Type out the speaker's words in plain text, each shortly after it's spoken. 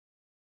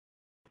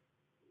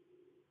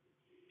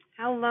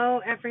Hello,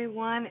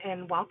 everyone,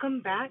 and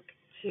welcome back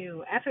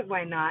to F It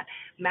Why Not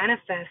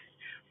Manifest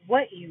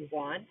What You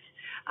Want.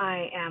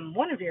 I am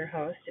one of your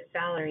hosts,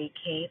 Valerie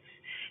Cates,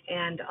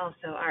 and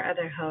also our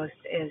other host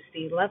is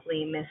the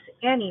lovely Miss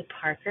Annie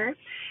Parker.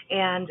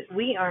 And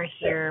we are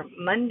here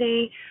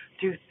Monday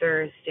through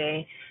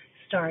Thursday,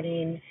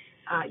 starting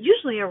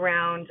usually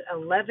around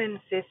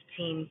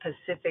 11:15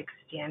 Pacific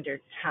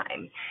Standard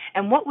Time.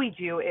 And what we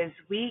do is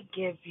we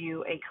give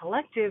you a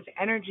collective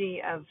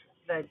energy of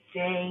the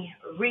day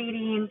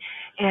reading,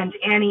 and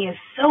Annie is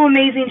so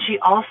amazing. She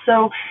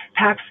also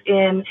packs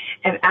in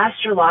an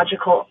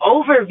astrological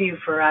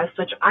overview for us,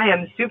 which I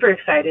am super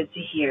excited to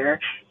hear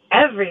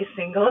every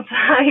single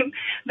time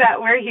that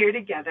we're here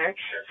together.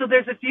 So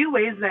there's a few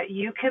ways that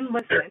you can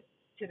listen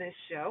to this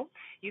show.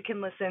 You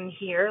can listen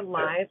here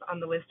live on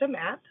the Wisdom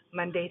app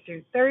Monday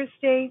through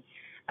Thursday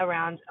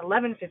around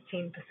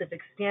 11:15 Pacific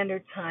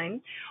Standard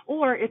Time,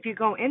 or if you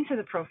go into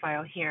the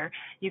profile here,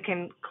 you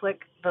can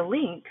click the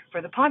link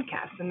for the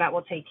podcast, and that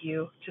will take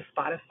you to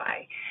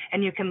Spotify.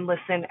 And you can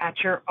listen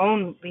at your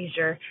own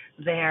leisure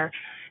there.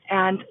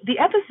 And the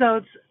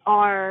episodes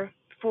are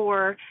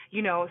for,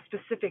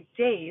 specific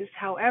days.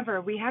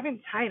 However, we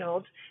haven't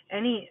titled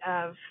any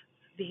of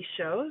these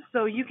shows,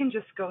 so you can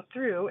just go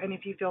through, and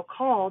if you feel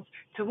called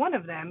to one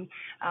of them,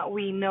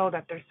 we know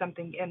that there's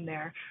something in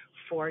there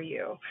for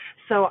you.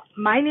 So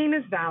my name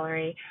is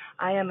Valerie.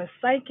 I am a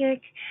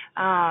psychic,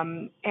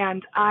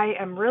 and I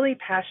am really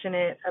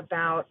passionate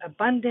about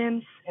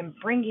abundance and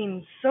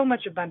bringing so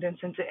much abundance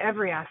into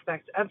every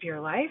aspect of your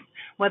life,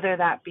 whether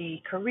that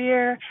be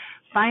career,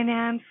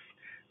 finance,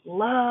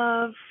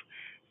 love,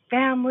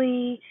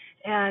 family.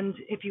 And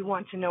if you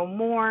want to know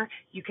more,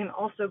 you can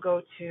also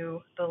go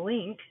to the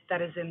link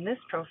that is in this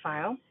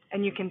profile,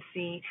 and you can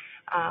see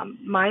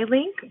my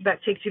link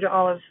that takes you to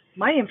all of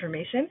my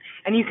information,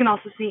 and you can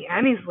also see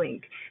Annie's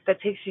link that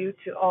takes you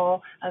to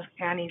all of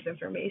Annie's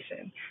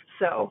information.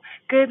 So,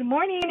 good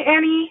morning,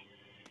 Annie.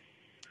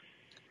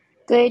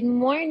 Good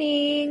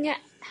morning.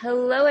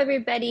 Hello,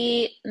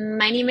 everybody.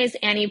 My name is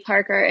Annie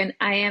Parker, and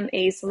I am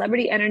a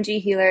celebrity energy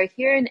healer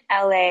here in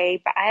LA,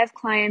 but I have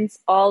clients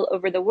all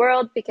over the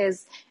world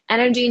because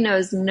energy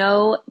knows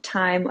no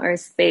time or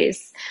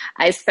space.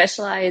 I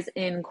specialize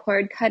in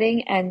cord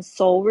cutting and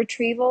soul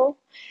retrieval.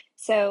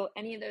 So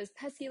any of those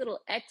pesky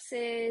little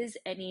exes,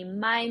 any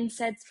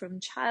mindsets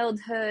from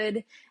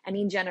childhood,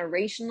 any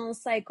generational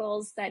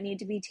cycles that need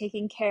to be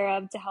taken care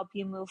of to help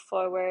you move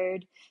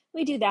forward,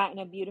 we do that in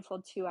a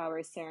beautiful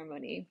 2-hour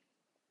ceremony.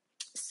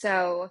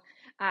 So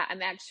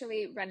I'm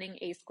actually running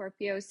a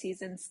Scorpio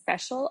season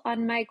special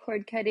on my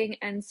cord cutting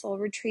and soul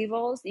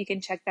retrievals. You can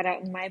check that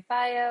out in my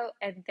bio.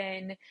 And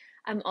then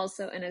I'm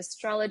also an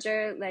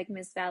astrologer, like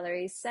Miss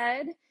Valerie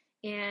said,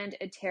 and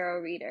a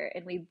tarot reader.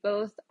 And we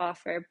both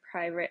offer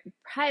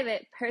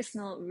private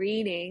personal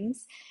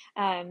readings.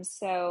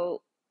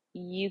 So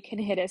you can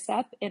hit us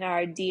up in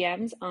our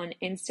DMs on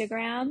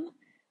Instagram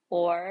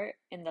or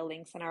in the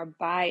links in our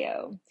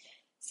bio.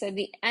 So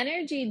the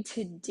energy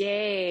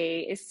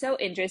today is so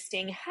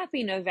interesting.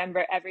 Happy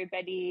November,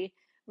 everybody.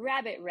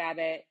 Rabbit,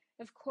 rabbit.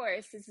 Of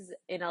course, this is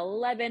an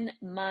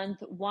 11-month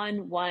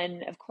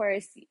 1-1. Of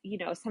course,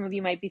 some of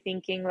you might be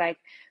thinking like,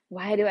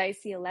 why do I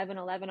see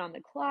 11-11 on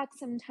the clock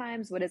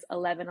sometimes? What does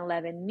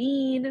 11-11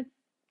 mean?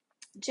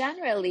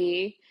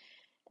 Generally,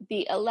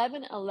 the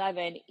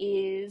 11-11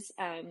 is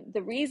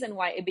the reason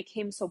why it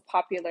became so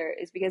popular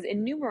is because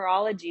in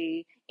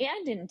numerology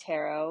and in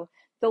tarot,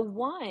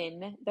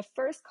 the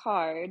first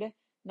card,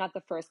 not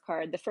the first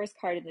card, the first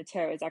card in the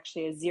tarot is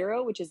actually a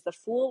 0, which is the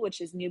Fool,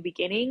 which is new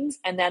beginnings.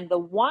 And then the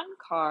 1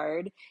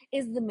 card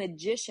is the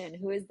Magician,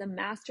 who is the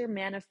master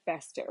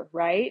manifester,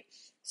 right?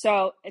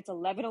 So it's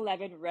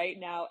 11-11 right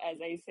now as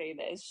I say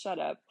this. Shut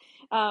up.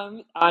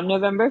 On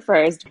November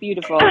 1st.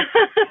 Beautiful.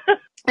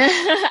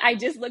 I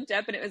just looked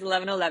up and it was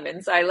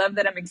 11:11. So I love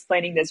that I'm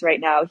explaining this right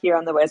now here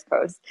on the West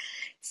Coast.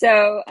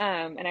 So,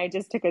 and I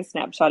just took a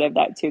snapshot of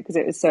that too because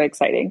it was so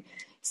exciting.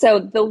 So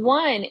the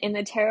 1 in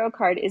the tarot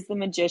card is the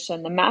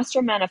Magician, the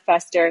master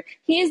manifester.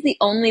 He is the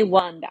only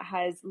one that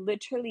has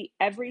literally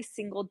every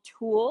single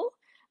tool,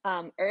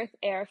 earth,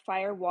 air,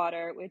 fire,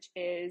 water, which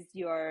is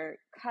your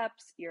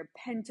cups, your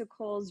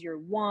pentacles, your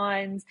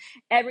wands.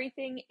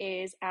 Everything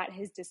is at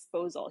his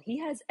disposal.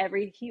 He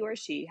or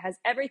she has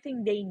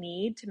everything they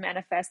need to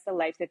manifest the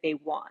life that they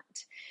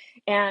want.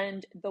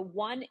 And the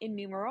 1 in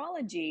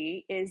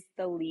numerology is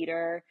the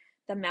leader,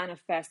 the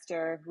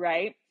manifester,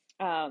 right?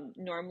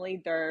 Normally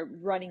they're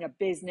running a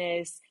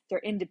business, they're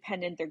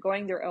independent, they're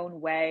going their own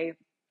way,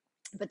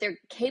 but they're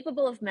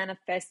capable of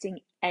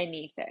manifesting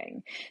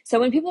anything. So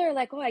when people are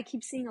like, oh, I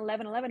keep seeing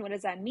 11-11, what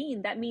does that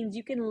mean? That means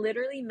you can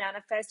literally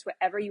manifest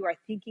whatever you are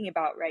thinking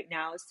about right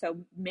now. So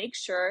make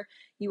sure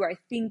you are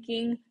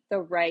thinking the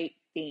right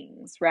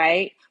things,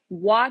 right?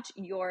 Watch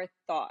your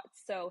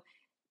thoughts. So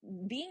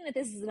being that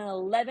this is an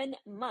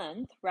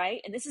 11-month,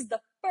 right? And this is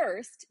the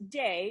first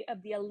day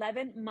of the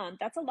 11th month,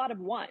 that's a lot of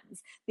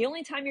ones. The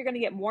only time you're going to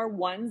get more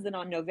ones than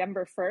on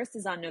November 1st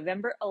is on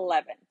November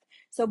 11th.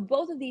 So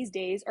both of these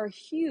days are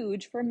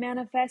huge for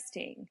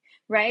manifesting,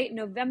 right?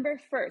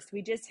 November 1st,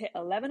 we just hit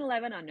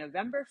 11/11 on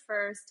November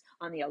 1st,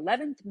 on the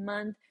 11th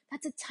month.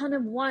 That's a ton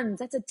of ones.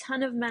 That's a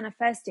ton of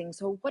manifesting.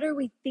 So what are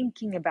we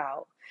thinking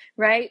about,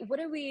 right?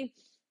 What are we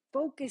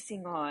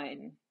focusing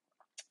on?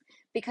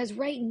 Because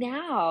right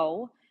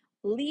now,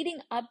 leading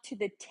up to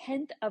the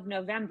 10th of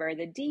November,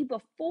 the day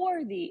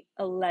before the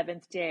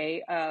 11th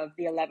day of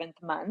the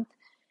 11th month,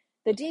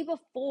 the day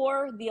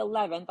before the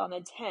 11th on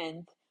the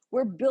 10th,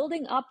 we're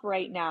building up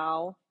right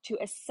now to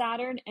a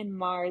Saturn and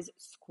Mars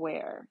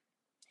square.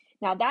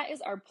 Now, that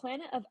is our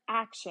planet of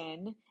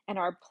action and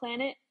our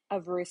planet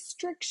of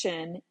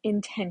restriction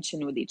in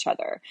tension with each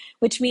other,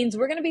 which means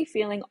we're going to be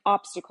feeling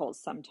obstacles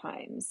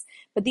sometimes.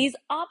 But these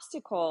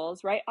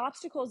obstacles, right?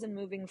 Obstacles in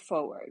moving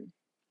forward.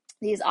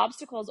 These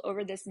obstacles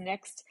over this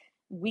next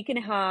week and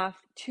a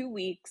half, 2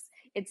 weeks,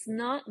 it's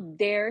not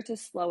there to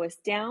slow us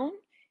down.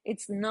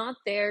 It's not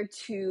there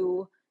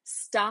to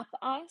stop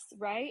us,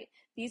 right?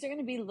 These are going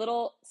to be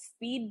little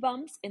speed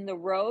bumps in the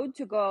road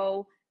to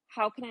go,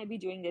 how can I be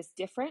doing this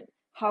different?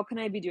 How can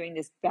I be doing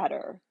this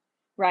better?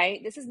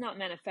 Right? This is not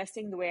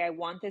manifesting the way I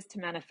want this to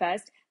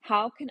manifest.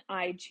 How can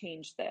I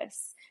change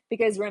this?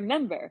 Because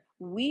remember,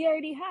 we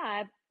already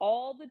have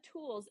all the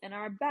tools in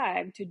our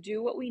bag to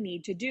do what we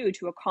need to do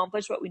to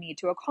accomplish what we need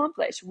to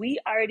accomplish. We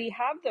already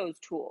have those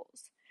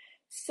tools.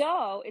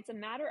 So it's a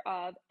matter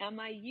of, am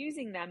I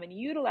using them and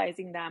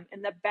utilizing them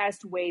in the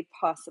best way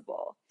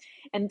possible?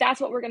 And that's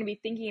what we're going to be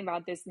thinking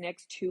about this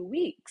next 2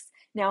 weeks.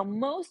 Now,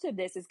 most of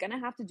this is going to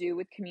have to do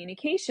with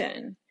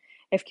communication.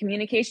 If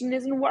communication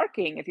isn't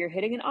working, if you're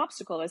hitting an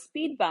obstacle, a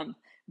speed bump,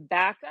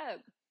 back up,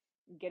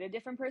 get a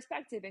different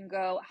perspective and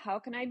go, how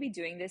can I be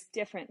doing this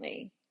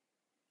differently?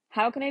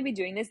 How can I be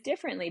doing this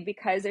differently?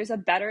 Because there's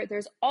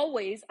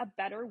always a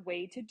better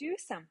way to do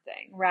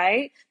something,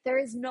 right? There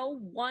is no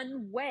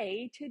one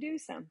way to do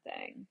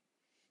something.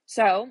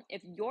 So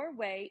if your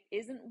way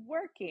isn't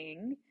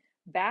working,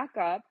 back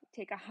up,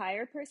 take a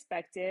higher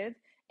perspective,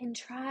 and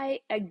try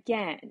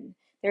again.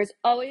 There's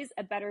always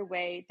a better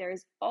way.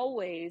 There's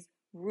always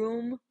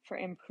room for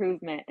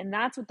improvement. And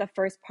that's what the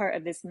first part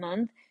of this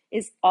month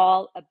is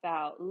all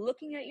about.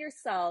 Looking at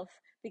yourself,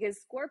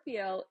 because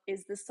Scorpio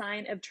is the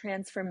sign of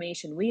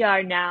transformation. We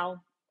are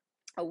now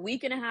a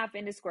week and a half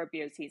into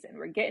Scorpio season.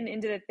 We're getting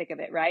into the thick of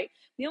it, right?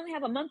 We only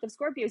have a month of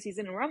Scorpio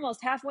season and we're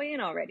almost halfway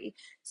in already.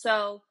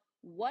 So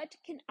what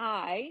can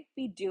I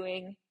be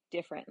doing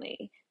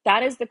differently?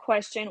 That is the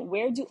question.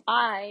 Where do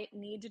I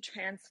need to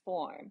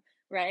transform,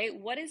 right?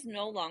 What is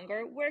no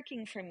longer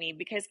working for me?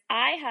 Because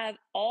I have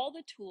all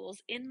the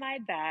tools in my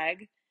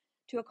bag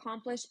to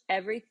accomplish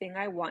everything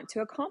I want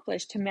to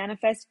accomplish, to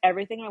manifest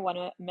everything I want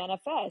to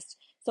manifest.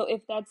 So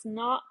if that's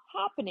not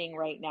happening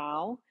right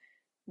now,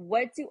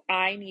 what do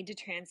I need to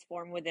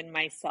transform within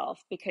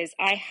myself? Because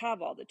I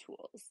have all the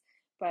tools,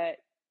 but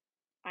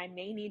I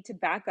may need to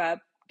back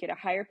up, get a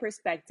higher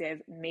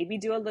perspective, maybe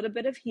do a little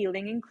bit of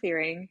healing and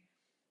clearing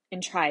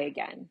and try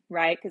again,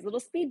 right? Because little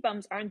speed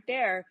bumps aren't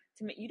there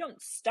to make you don't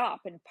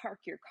stop and park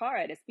your car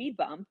at a speed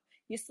bump.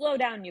 You slow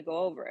down, you go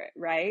over it,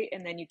 right?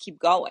 And then you keep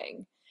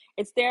going.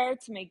 It's there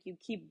to make you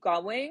keep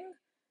going,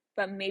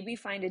 but maybe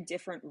find a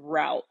different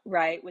route,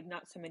 right? With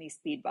not so many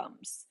speed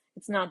bumps.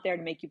 It's not there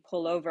to make you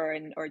pull over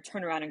or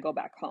turn around and go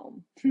back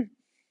home.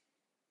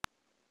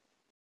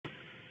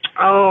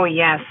 Oh,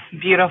 yes.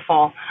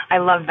 Beautiful. I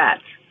love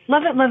that.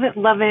 Love it, love it,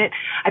 love it.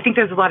 I think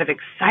there's a lot of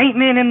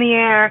excitement in the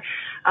air,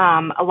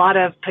 a lot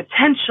of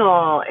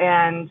potential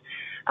and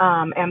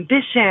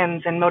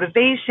ambitions and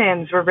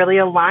motivations. We're really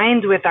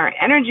aligned with our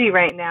energy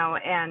right now.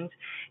 And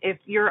if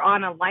you're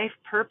on a life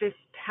purpose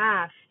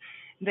path,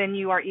 then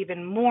you are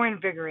even more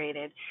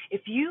invigorated.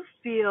 If you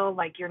feel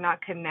like you're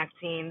not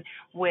connecting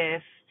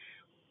with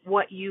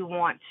what you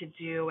want to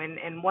do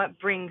and what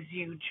brings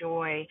you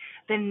joy,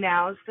 then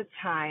now's the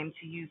time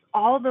to use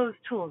all those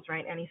tools,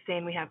 right? Annie's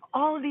saying we have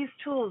all of these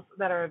tools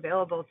that are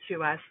available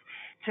to us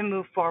to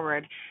move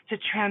forward, to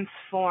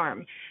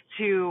transform,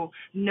 to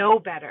know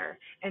better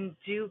and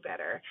do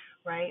better,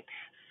 right?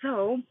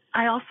 So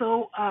I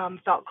also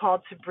felt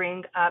called to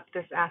bring up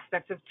this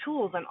aspect of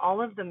tools and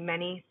all of the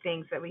many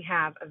things that we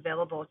have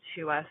available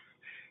to us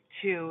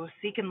to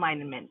seek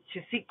enlightenment,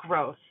 to seek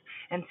growth,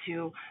 and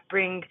to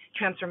bring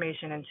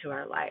transformation into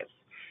our lives,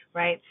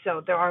 right?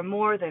 So there are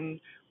more than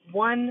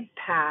one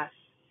path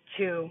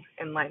to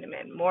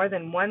enlightenment, more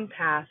than one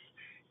path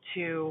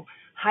to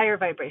higher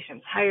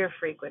vibrations, higher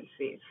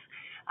frequencies.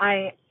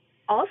 I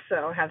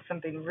also have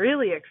something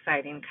really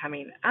exciting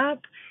coming up.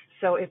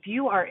 So if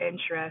you are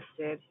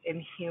interested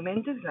in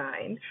human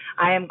design,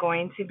 I am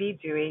going to be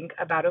doing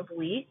about a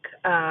week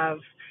of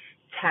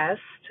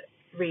test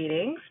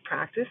readings,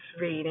 practice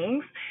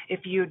readings. If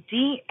you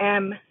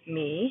DM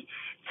me,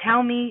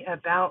 tell me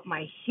about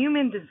my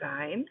human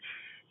design,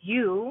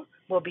 you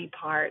will be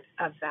part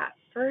of that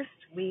first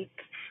week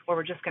where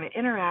we're just going to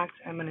interact.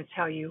 I'm going to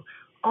tell you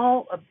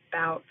all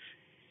about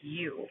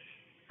you,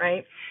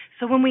 right?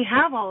 So when we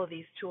have all of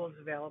these tools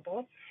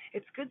available,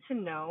 it's good to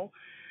know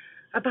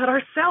about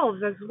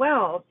ourselves as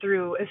well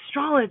through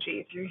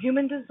astrology, through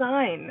human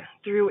design,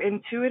 through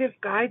intuitive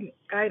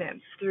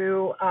guidance,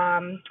 through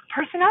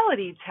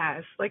personality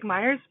tests like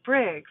Myers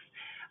Briggs.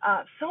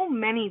 So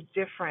many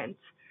different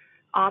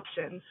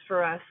options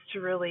for us to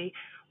really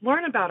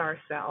learn about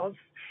ourselves,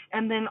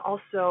 and then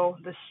also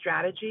the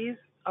strategies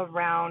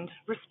around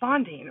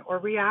responding or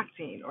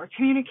reacting or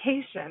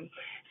communication.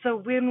 So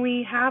when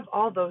we have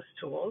all those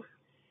tools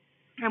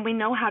and we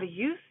know how to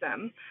use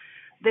them,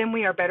 then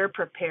we are better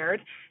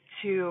prepared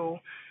to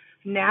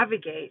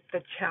navigate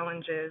the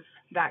challenges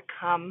that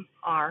come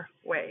our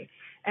way.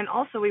 And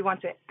also, we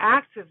want to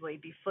actively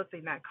be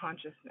flipping that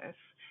consciousness.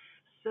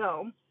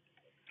 So,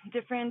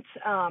 different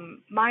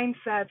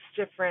mindsets,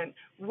 different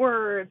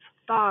words,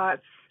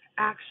 thoughts,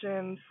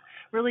 actions,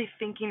 really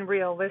thinking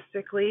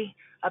realistically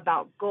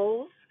about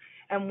goals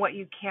and what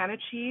you can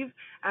achieve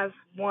as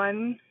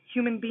one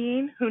human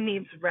being who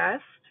needs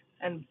rest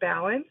and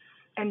balance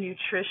and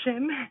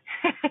nutrition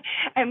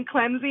and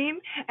cleansing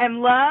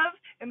and love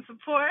and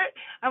support.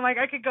 I'm like,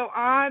 I could go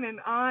on and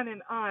on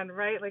and on,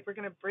 right? Like, we're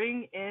going to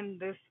bring in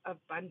this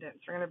abundance.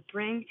 We're going to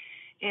bring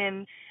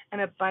in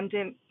an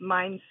abundant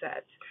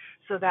mindset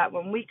so that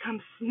when we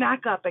come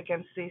smack up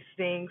against these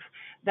things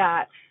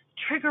that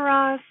trigger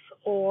us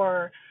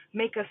or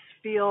make us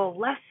feel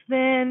less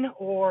than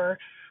or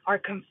are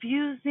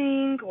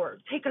confusing or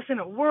take us in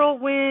a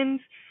whirlwind,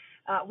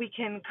 we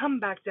can come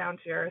back down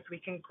to earth. We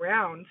can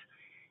ground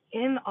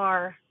in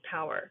our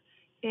power,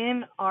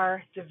 in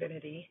our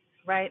divinity,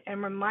 right?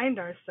 And remind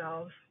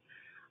ourselves,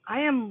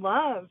 I am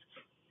loved.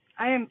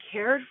 I am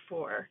cared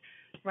for,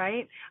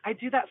 right? I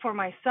do that for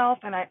myself,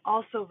 and I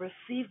also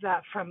receive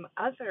that from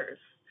others.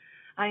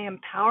 I am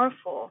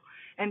powerful,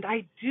 and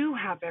I do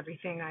have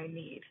everything I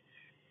need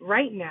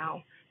right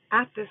now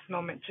at this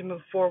moment to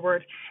move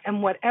forward,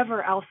 and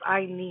whatever else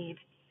I need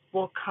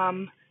will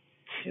come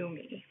to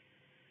me.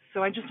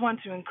 So I just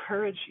want to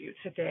encourage you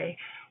today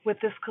with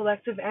this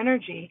collective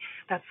energy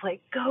that's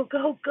like, go,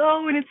 go,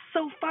 go, and it's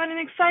so fun and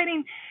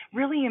exciting.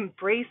 Really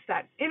embrace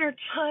that inner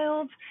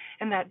child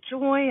and that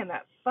joy and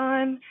that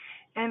fun.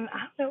 And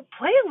I don't know,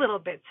 play a little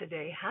bit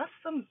today. Have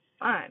some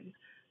fun.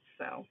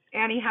 So,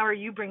 Annie, how are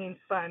you bringing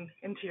fun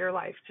into your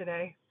life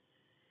today?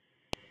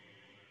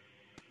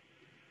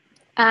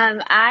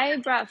 I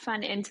brought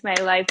fun into my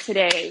life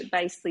today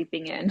by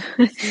sleeping in.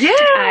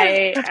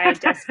 I Yes.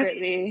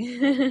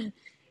 desperately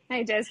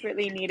I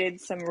desperately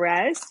needed some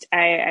rest.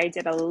 I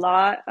did a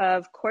lot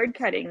of cord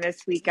cutting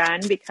this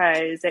weekend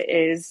because it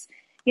is,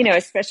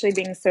 especially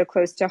being so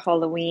close to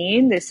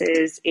Halloween, this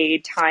is a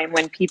time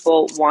when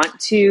people want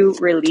to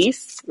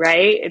release,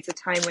 right? It's a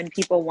time when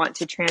people want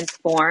to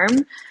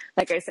transform.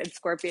 Like I said,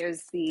 Scorpio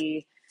is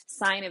the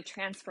sign of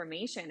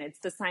transformation. It's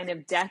the sign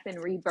of death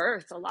and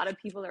rebirth. A lot of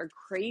people are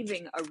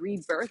craving a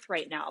rebirth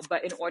right now,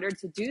 but in order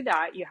to do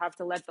that, you have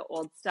to let the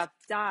old stuff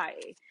die.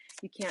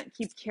 You can't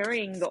keep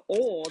carrying the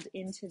old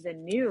into the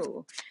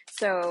new.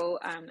 So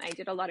I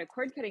did a lot of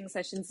cord cutting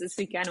sessions this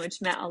weekend,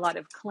 which meant a lot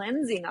of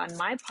cleansing on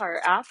my part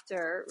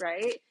after,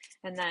 right?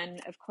 And then,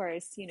 of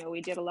course,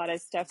 we did a lot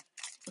of stuff,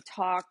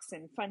 talks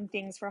and fun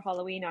things for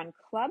Halloween on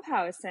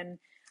Clubhouse. And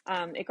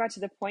it got to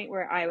the point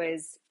where I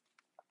was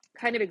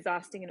kind of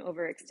exhausting and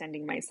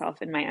overextending myself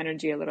and my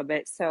energy a little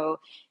bit. So,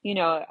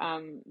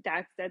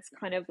 that's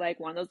kind of like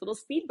one of those little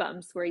speed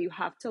bumps where you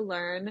have to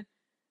learn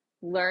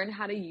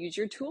how to use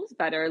your tools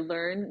better,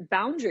 learn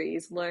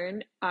boundaries,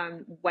 learn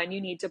when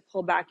you need to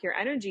pull back your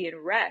energy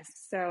and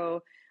rest.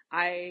 So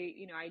I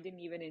didn't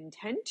even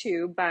intend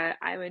to, but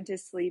I went to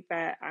sleep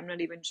at, I'm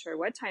not even sure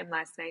what time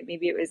last night.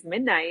 Maybe it was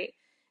midnight,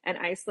 and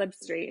I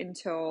slept straight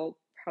until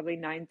probably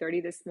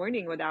 9:30 this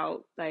morning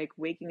without like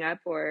waking up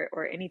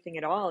or anything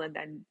at all. And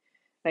then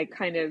like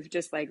kind of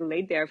just like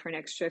laid there for an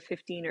extra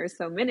 15 or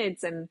so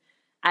minutes. And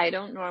I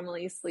don't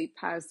normally sleep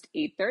past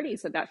 8:30,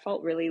 so that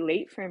felt really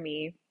late for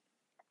me.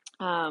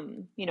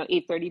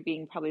 8:30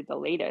 being probably the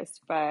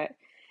latest. But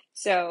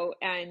so,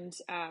 and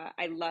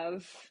I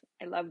love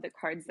the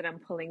cards that I'm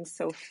pulling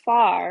so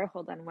far.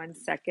 Hold on one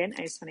second.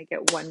 I just want to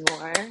get one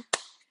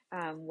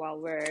more while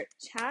we're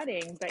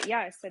chatting. But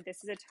yeah, so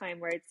this is a time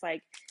where it's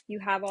like you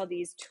have all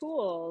these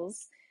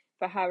tools,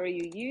 but how are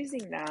you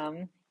using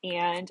them?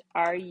 And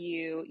are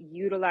you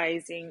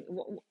utilizing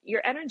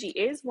your energy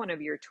is one of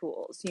your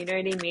tools? You know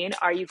what I mean?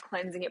 Are you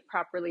cleansing it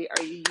properly?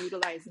 Are you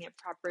utilizing it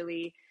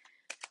properly?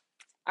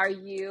 Are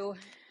you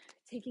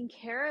taking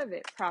care of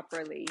it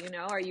properly?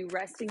 Are you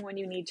resting when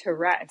you need to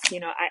rest?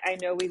 I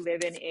know we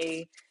live in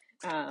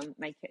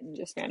my kitten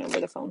just ran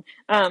over the phone.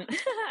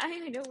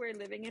 I know we're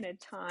living in a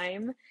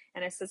time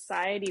and a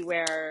society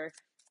where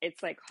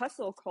it's like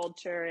hustle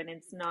culture and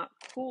it's not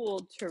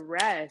cool to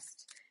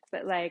rest.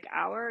 But like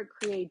our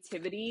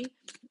creativity,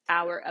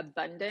 our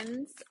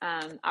abundance,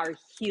 our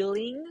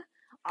healing,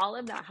 all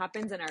of that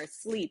happens in our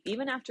sleep.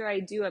 Even after I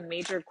do a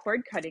major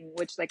cord cutting,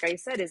 which, like I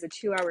said, is a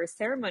 2-hour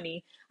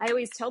ceremony, I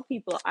always tell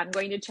people I'm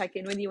going to check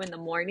in with you in the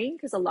morning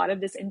because a lot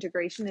of this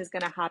integration is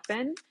going to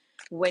happen.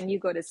 when you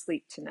go to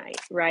sleep tonight,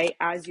 right?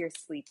 As you're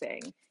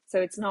sleeping. So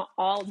it's not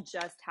all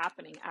just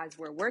happening as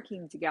we're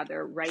working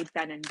together right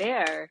then and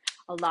there.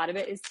 A lot of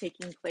it is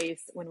taking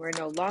place when we're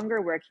no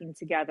longer working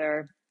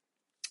together,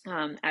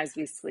 as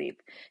we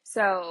sleep.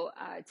 So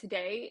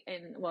today,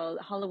 and well,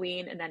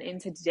 Halloween and then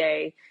into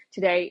today,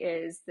 today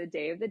is the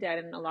Day of the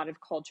Dead in a lot of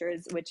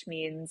cultures, which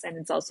means, and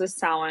it's also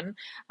Samhain,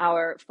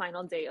 our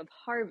final day of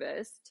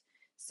harvest.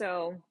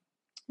 So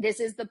this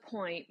is the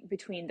point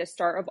between the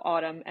start of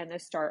autumn and the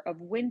start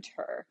of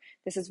winter.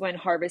 This is when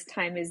harvest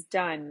time is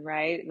done,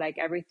 right? Like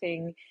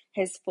everything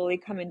has fully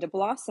come into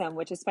blossom,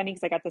 which is funny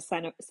because I got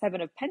the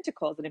Seven of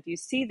Pentacles. And if you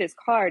see this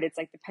card, it's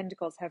like the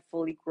pentacles have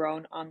fully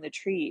grown on the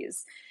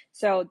trees.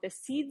 So the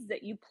seeds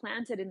that you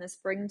planted in the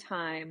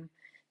springtime,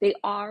 they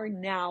are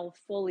now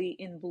fully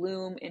in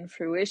bloom, in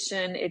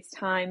fruition. It's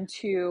time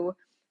to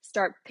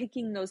start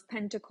picking those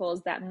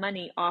pentacles, that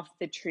money off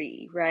the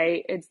tree,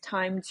 right? It's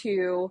time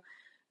to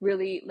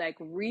really like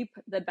reap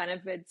the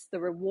benefits, the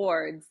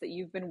rewards that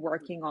you've been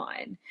working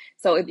on.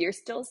 So if you're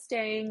still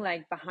staying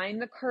like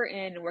behind the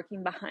curtain and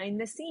working behind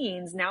the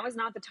scenes, now is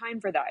not the time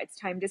for that. It's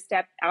time to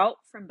step out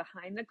from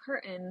behind the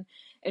curtain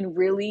and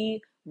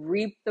really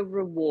reap the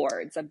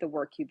rewards of the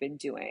work you've been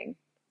doing.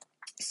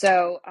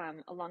 So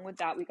along with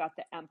that, we got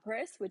the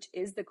Empress, which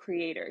is the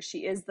creator. She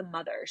is the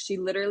mother. She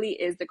literally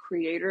is the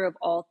creator of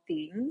all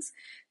things.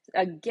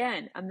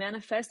 Again, a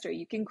manifestor.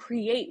 You can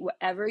create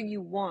whatever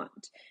you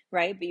want,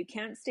 right? But you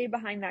can't stay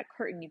behind that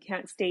curtain. You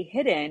can't stay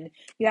hidden.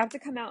 You have to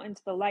come out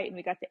into the light. And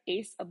we got the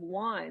Ace of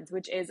Wands,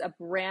 which is a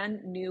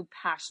brand new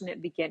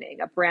passionate beginning,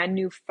 a brand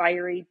new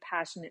fiery,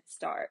 passionate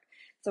start.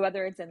 So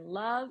whether it's in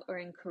love or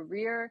in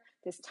career,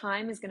 this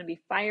time is going to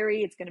be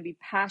fiery. It's going to be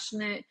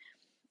passionate.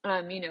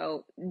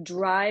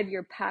 Drive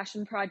your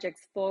passion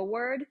projects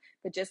forward.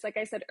 But just like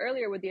I said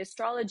earlier with the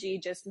astrology,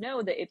 just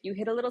know that if you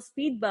hit a little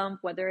speed bump,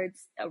 whether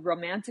it's a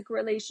romantic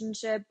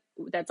relationship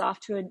that's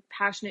off to a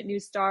passionate new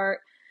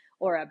start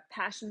or a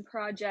passion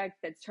project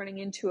that's turning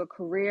into a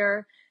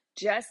career,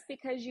 just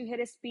because you hit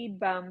a speed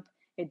bump,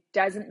 it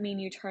doesn't mean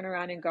you turn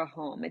around and go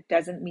home. It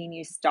doesn't mean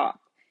you stop.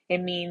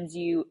 It means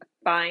you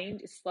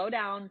slow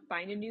down,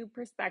 find a new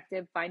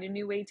perspective, find a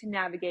new way to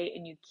navigate,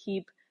 and you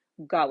keep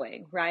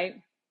going, right?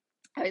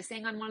 I was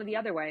saying on one of the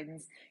other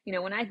ones,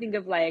 when I think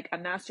of like a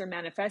master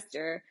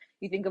manifester,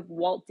 you think of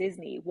Walt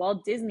Disney.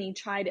 Walt Disney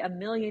tried a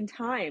million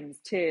times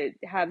to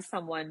have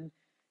someone,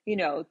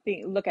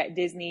 look at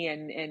Disney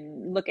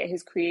and look at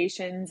his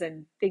creations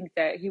and think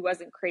that he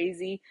wasn't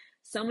crazy.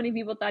 So many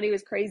people thought he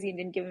was crazy and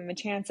didn't give him a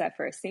chance at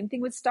first. Same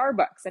thing with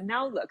Starbucks. And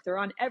now look, they're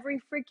on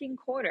every freaking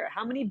corner.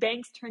 How many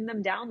banks turned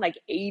them down? Like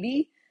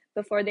 80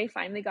 before they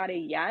finally got a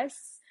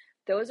yes.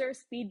 Those are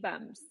speed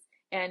bumps.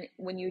 And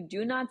when you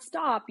do not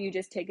stop, you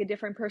just take a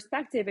different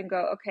perspective and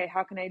go, okay,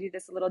 how can I do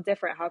this a little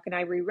different? How can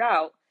I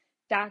reroute?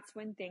 That's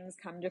when things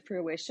come to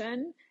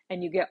fruition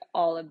and you get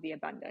all of the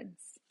abundance.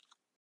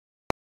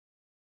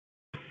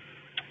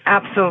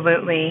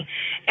 Absolutely.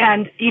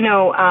 And,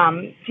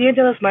 Dia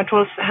de los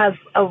Muertos has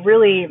a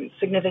really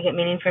significant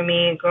meaning for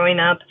me growing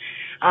up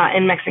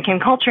in Mexican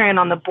culture and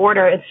on the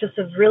border. It's just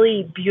a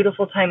really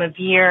beautiful time of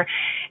year.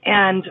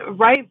 And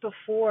right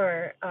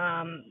before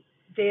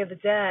Day of the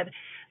Dead,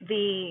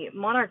 the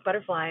monarch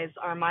butterflies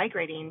are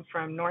migrating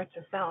from north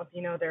to south.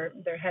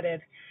 They're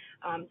headed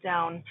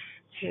down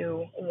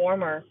to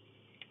warmer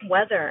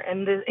weather.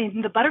 And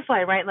the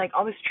butterfly, right, like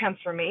all this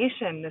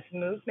transformation, this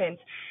movement,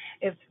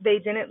 if they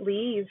didn't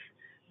leave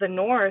the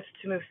north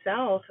to move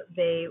south,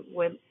 they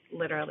would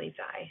literally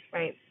die,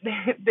 right?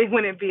 They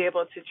wouldn't be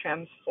able to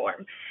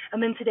transform.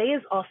 And then today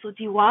is also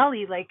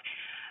Diwali, like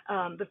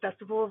the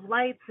Festival of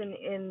Lights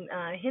in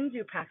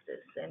Hindu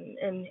practice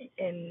and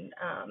in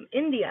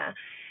India.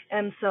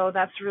 And so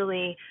that's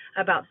really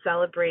about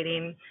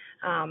celebrating,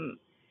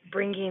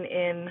 bringing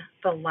in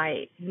the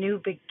light, new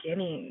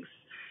beginnings,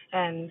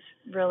 and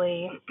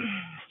really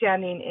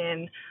standing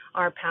in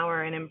our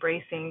power and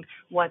embracing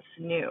what's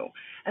new.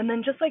 And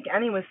then just like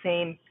Annie was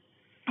saying,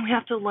 we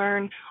have to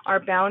learn our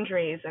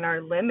boundaries and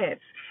our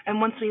limits.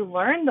 And once we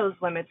learn those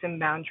limits and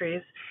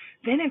boundaries,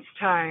 then it's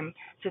time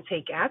to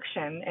take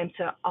action and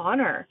to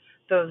honor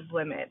those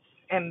limits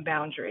and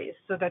boundaries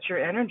so that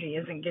your energy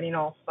isn't getting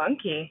all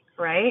funky,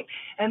 right?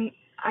 And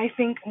I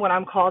think what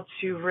I'm called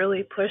to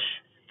really push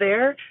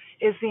there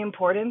is the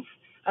importance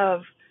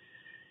of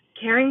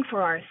caring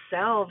for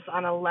ourselves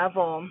on a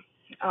level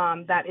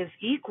that is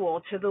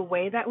equal to the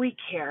way that we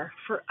care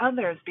for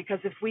others. Because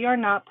if we are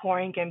not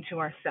pouring into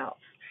ourselves,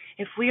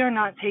 if we are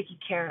not taking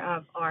care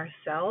of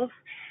ourselves,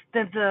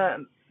 then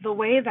the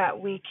way that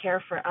we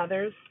care for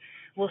others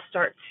will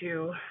start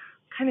to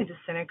kind of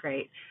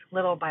disintegrate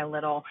little by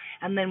little.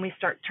 And then we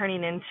start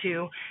turning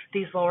into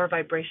these lower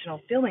vibrational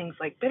feelings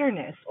like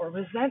bitterness or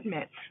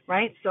resentment,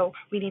 right? So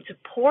we need to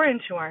pour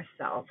into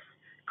ourselves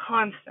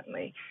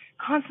constantly.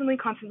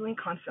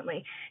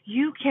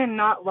 You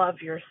cannot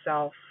love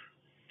yourself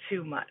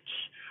too much.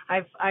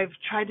 I've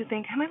tried to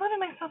think, am I loving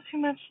myself too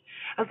much?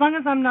 As long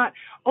as I'm not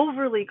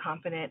overly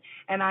confident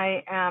and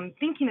I am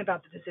thinking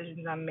about the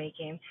decisions I'm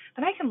making,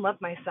 then I can love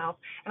myself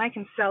and I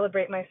can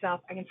celebrate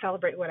myself. I can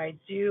celebrate what I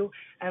do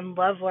and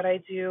love what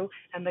I do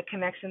and the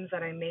connections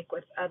that I make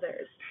with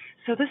others.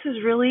 So this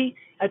is really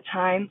a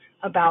time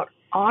about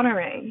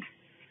honoring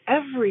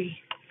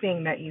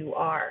everything that you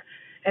are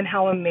and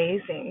how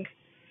amazing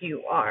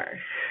you are.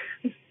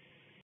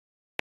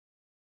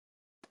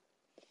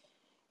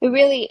 It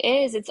really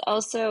is. It's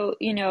also,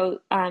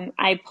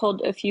 I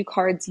pulled a few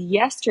cards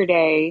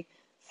yesterday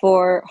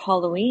for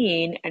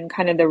Halloween and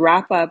kind of the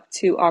wrap up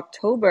to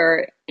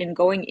October and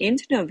going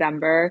into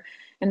November.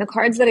 And the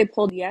cards that I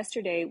pulled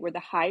yesterday were the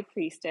High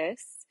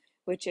Priestess,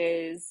 which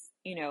is,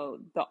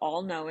 the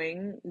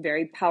all-knowing,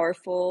 very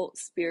powerful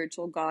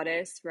spiritual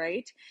goddess,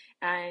 right?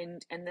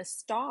 And the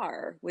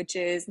Star, which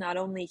is not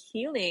only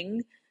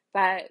healing,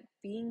 but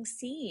being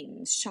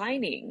seen,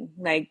 shining,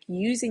 like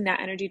using that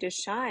energy to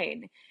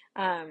shine.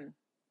 Um,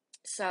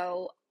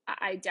 so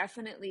I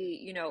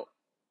definitely,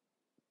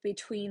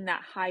 between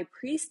that high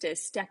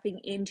priestess stepping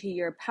into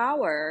your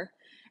power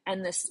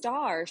and the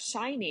star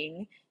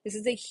shining, this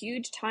is a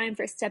huge time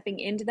for stepping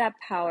into that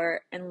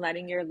power and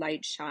letting your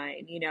light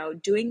shine,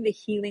 doing the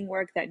healing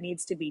work that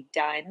needs to be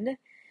done.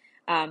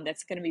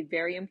 That's going to be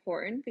very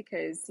important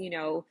because,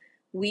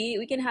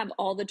 we can have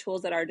all the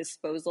tools at our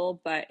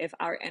disposal, but if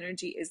our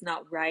energy is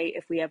not right,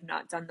 if we have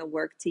not done the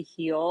work to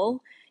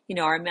heal,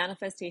 our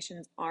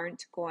manifestations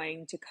aren't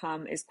going to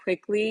come as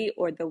quickly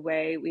or the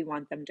way we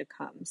want them to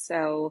come.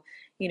 So,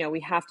 we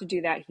have to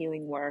do that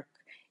healing work,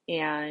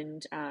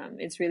 and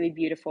it's really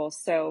beautiful.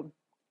 So,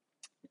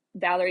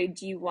 Valerie,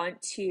 do you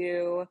want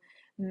to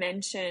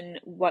mention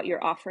what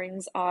your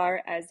offerings are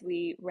as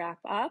we wrap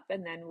up,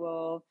 and then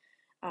we'll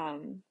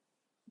um,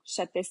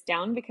 shut this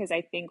down because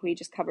I think we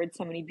just covered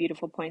so many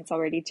beautiful points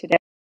already today.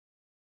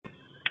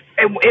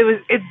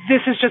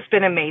 This has just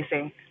been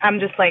amazing. I'm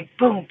just like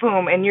boom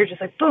boom and you're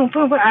just like boom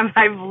boom boom.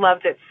 I've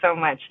loved it so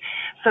much.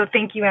 So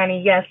thank you,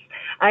 Annie. Yes,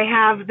 I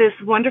have this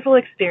wonderful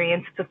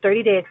experience. It's a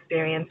 30-day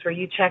experience where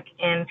you check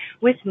in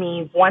with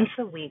me once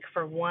a week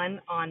for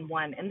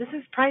one-on-one, and this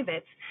is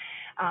private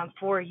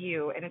for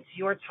you, and it's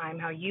your time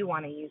how you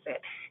want to use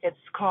it. It's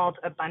called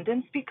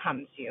Abundance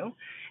Becomes You,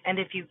 and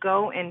if you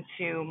go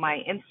into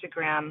my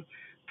Instagram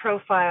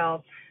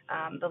profile,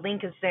 the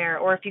link is there.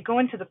 Or if you go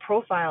into the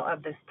profile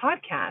of this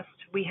podcast,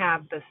 we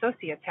have the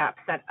Socia tab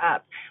set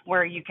up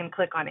where you can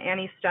click on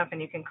Annie's stuff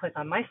and you can click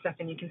on my stuff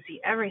and you can see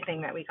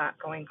everything that we got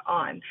going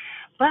on.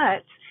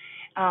 But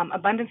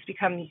Abundance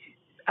Becomes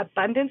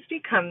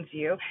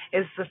You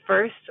is the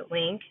first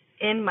link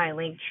in my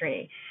link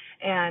tree.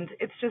 And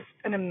it's just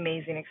an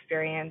amazing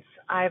experience.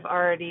 I've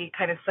already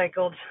kind of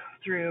cycled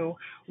through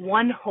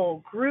one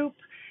whole group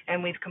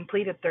and we've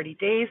completed 30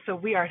 days. So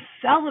we are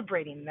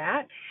celebrating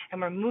that and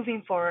we're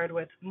moving forward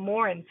with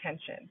more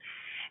intention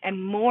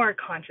and more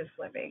conscious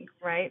living,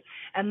 right?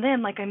 And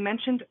then, like I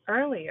mentioned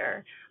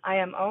earlier, I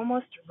am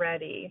almost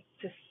ready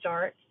to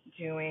start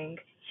doing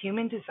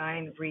human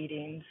design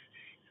readings,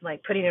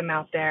 like putting them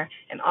out there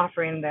and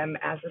offering them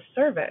as a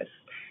service.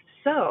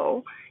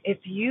 So if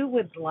you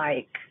would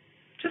like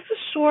just a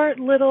short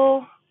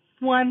little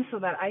one so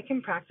that I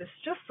can practice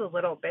just a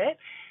little bit,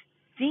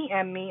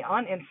 DM me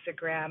on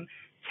Instagram.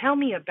 Tell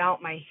me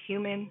about my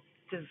human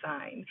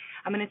design.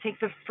 I'm going to take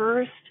the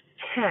first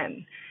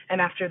 10,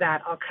 and after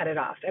that, I'll cut it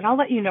off. And I'll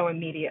let you know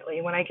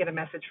immediately when I get a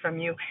message from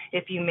you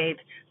if you made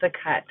the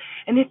cut.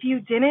 And if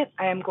you didn't,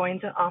 I am going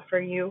to offer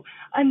you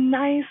a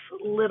nice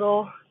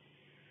little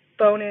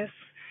bonus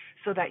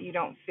so that you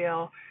don't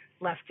feel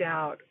left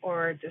out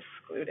or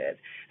excluded.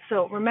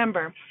 So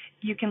remember,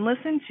 you can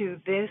listen to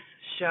this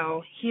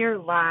show here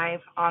live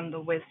on the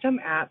Wisdom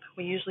app.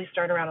 We usually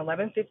start around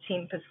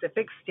 11:15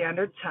 Pacific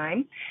Standard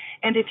Time.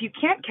 And if you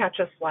can't catch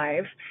us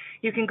live,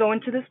 you can go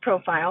into this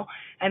profile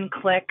and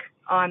click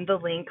on the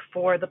link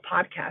for the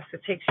podcast.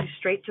 It takes you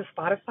straight to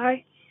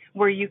Spotify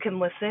where you can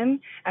listen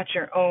at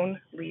your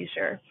own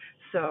leisure.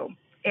 So,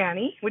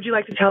 Annie, would you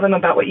like to tell them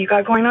about what you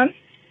got going on?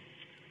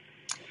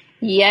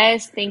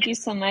 Yes, thank you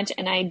so much.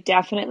 And I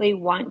definitely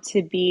want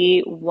to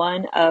be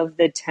one of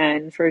the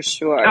 10 for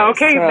sure.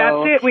 Okay,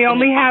 that's it. We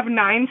only have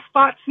 9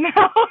 spots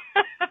now.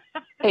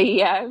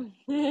 Yeah,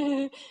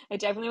 I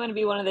definitely want to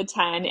be one of the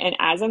 10. And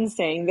as I'm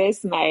saying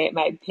this,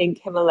 my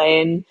pink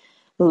Himalayan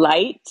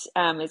light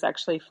is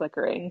actually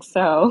flickering.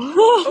 So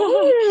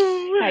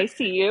I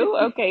see you.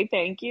 Okay,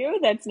 thank you.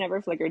 That's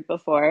never flickered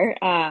before.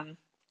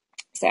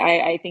 So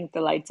I think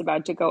the light's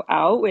about to go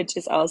out, which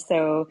is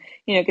also,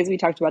 because we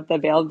talked about the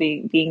veil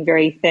being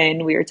very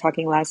thin. We were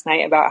talking last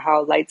night about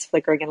how lights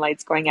flickering and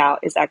lights going out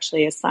is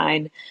actually a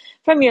sign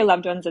from your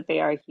loved ones that they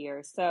are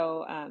here.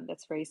 So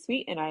that's very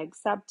sweet, and I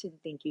accept and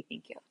thank you,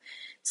 thank you.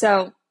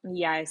 So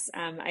yes,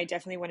 I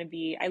definitely want to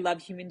be. I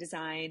love human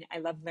design. I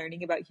love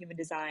learning about human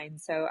design.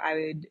 So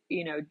I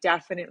would,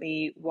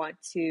 definitely want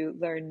to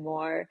learn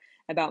more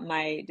about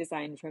my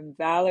design from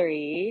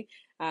Valerie,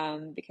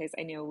 because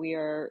I know we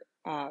are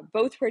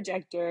both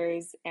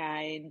projectors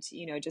and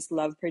just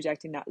love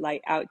projecting that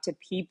light out to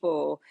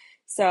people.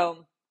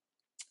 So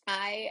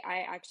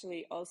I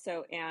actually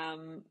also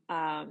am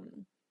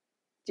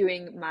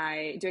doing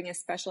a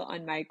special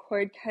on my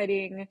cord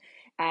cutting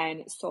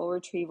and soul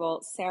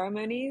retrieval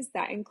ceremonies.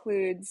 That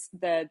includes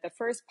the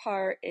first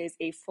part is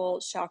a full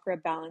chakra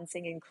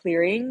balancing and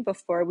clearing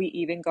before we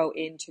even go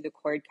into the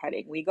cord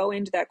cutting. We go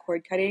into that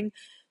cord cutting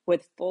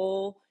with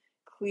full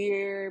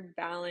clear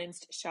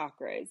balanced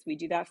chakras. We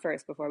do that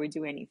first before we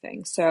do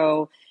anything.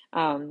 So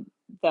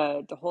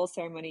the whole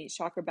ceremony,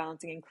 chakra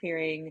balancing and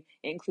clearing,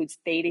 it includes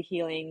theta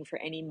healing for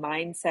any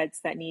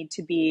mindsets that need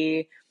to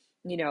be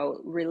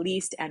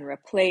released and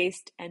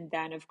replaced. And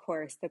then, of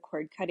course, the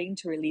cord cutting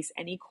to release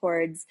any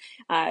cords.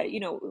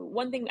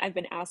 One thing I've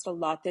been asked a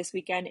lot this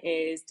weekend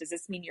is, does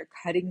this mean you're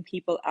cutting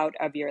people out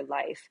of your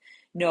life?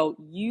 No,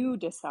 you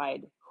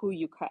decide who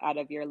you cut out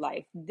of your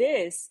life.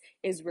 This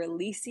is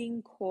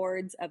releasing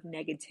cords of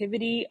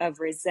negativity, of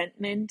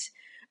resentment,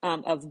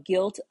 of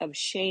guilt, of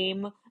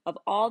shame, of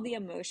all the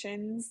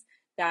emotions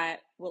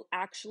that will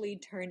actually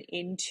turn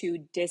into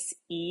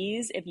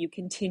dis-ease if you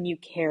continue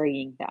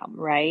carrying them,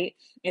 right?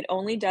 It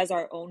only does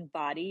our own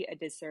body a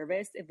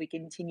disservice if we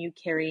continue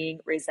carrying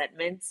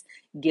resentments,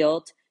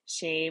 guilt,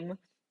 shame,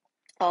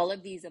 all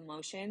of these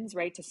emotions,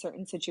 right, to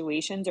certain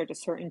situations or to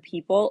certain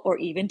people or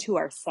even to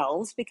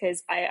ourselves.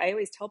 Because I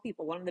always tell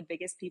people one of the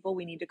biggest people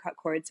we need to cut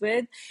cords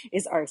with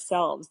is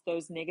ourselves,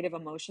 those negative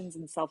emotions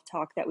and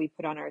self-talk that we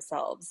put on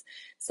ourselves.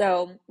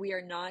 So we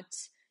are not,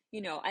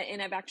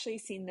 and I've actually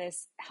seen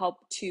this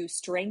help to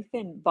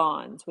strengthen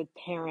bonds with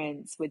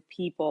parents, with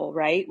people,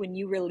 right? When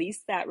you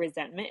release that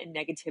resentment and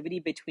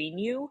negativity between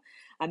you,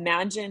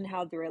 imagine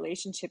how the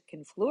relationship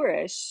can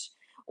flourish.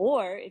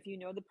 Or if you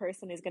know the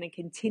person is going to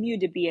continue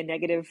to be a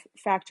negative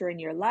factor in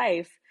your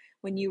life,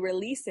 when you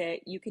release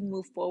it, you can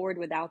move forward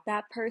without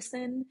that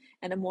person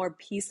in a more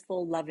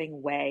peaceful,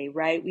 loving way,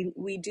 right?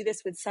 We do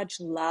this with such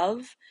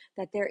love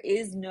that there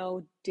is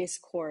no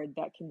discord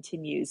that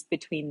continues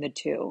between the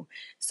two.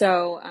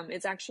 So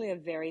it's actually a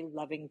very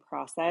loving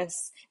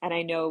process. And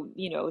I know,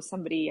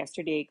 somebody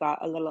yesterday got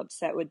a little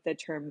upset with the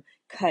term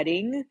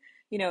cutting.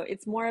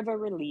 It's more of a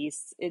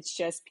release. It's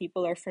just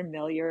people are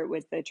familiar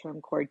with the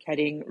term cord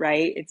cutting,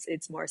 right?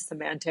 It's more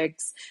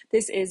semantics.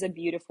 This is a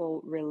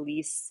beautiful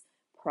release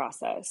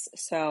process.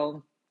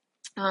 So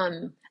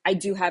I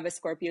do have a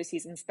Scorpio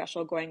season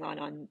special going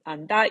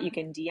on that. You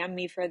can DM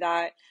me for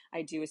that.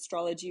 I do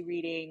astrology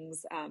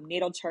readings,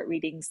 natal chart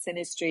readings,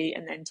 synastry,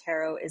 and then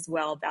tarot as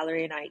well.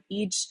 Valerie and I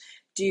each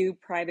do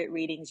private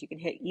readings. You can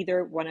hit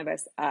either one of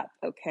us up,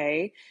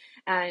 okay?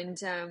 And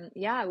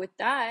with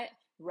that,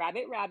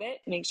 rabbit,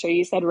 make sure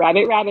you said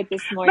rabbit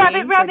this morning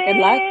for good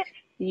luck. Rabbit.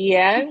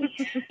 Yeah.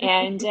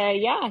 And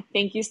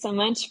thank you so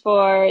much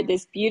for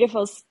this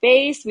beautiful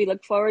space. We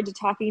look forward to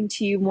talking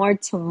to you more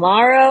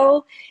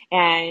tomorrow.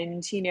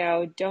 And,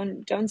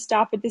 don't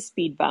stop at the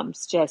speed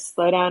bumps. Just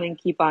slow down and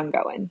keep on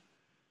going.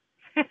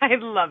 I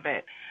love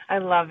it. I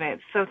love it.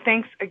 So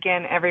thanks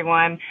again,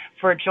 everyone,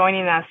 for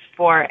joining us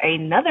for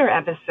another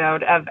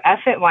episode of F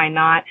It, Why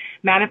Not?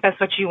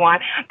 Manifest What You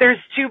Want. There's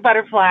 2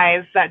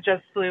 butterflies that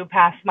just flew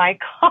past my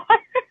car.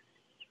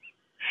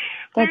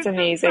 That's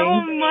amazing.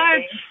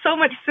 So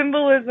much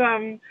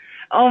symbolism.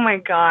 Oh my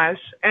gosh.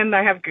 And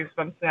I have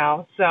goosebumps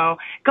now. So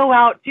go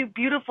out, do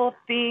beautiful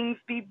things,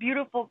 be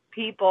beautiful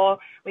people.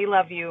 We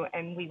love you,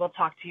 and we will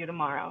talk to you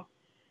tomorrow.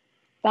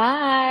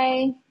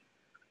 Bye.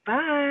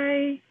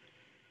 Bye.